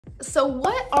So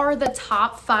what are the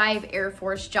top 5 Air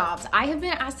Force jobs? I have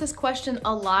been asked this question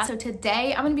a lot, so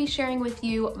today I'm going to be sharing with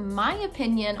you my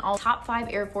opinion on top 5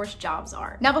 Air Force jobs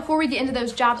are. Now before we get into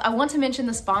those jobs, I want to mention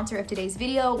the sponsor of today's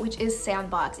video, which is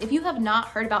Sandbox. If you have not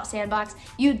heard about Sandbox,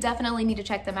 you definitely need to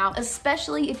check them out,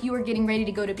 especially if you are getting ready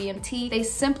to go to BMT. They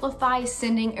simplify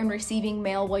sending and receiving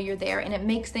mail while you're there, and it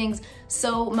makes things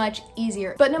so much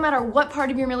easier. But no matter what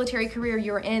part of your military career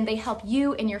you're in, they help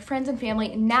you and your friends and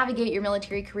family navigate your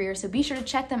military career. So be sure to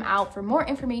check them out. For more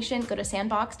information, go to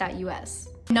sandbox.us.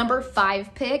 Number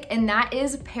 5 pick, and that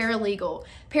is paralegal.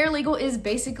 Paralegal is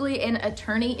basically an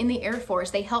attorney in the Air Force.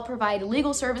 They help provide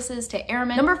legal services to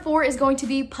airmen. Number 4 is going to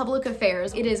be public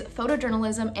affairs. It is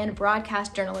photojournalism and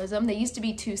broadcast journalism. They used to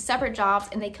be 2 separate jobs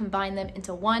and they combined them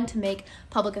into one to make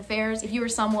public affairs. If you are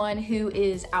someone who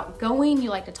is outgoing, you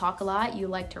like to talk a lot, you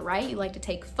like to write, you like to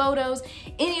take photos,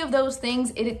 any of those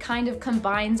things, it kind of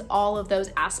combines all of those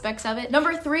aspects of it.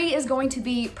 Number 3 is going to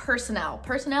be personnel.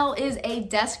 Personnel is a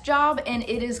desk job and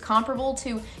it is comparable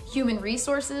to human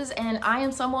resources, and I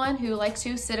am someone who likes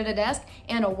to sit at a desk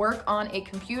and work on a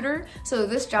computer, so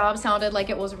this job sounded like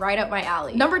it was right up my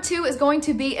alley. Number 2 is going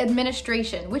to be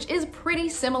administration, which is pretty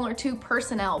similar to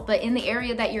personnel, but in the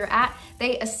area that you're at,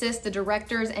 they assist the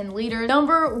directors and leaders.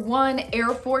 Number 1 Air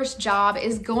Force job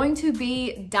is going to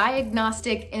be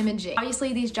diagnostic imaging.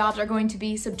 Obviously, these jobs are going to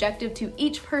be subjective to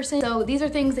each person, so these are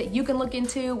things that you can look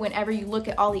into whenever you look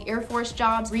at all the Air Force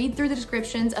jobs. Read through the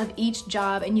descriptions of each job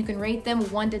and you can rate them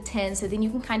 1 to 10, so then you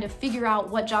can kind of figure out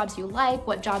what jobs you like,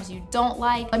 what jobs you don't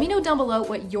like. Let me know down below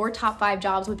what your top 5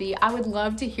 jobs would be. I would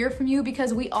love to hear from you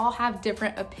because we all have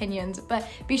different opinions, but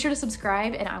be sure to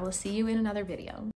subscribe and I will see you in another video.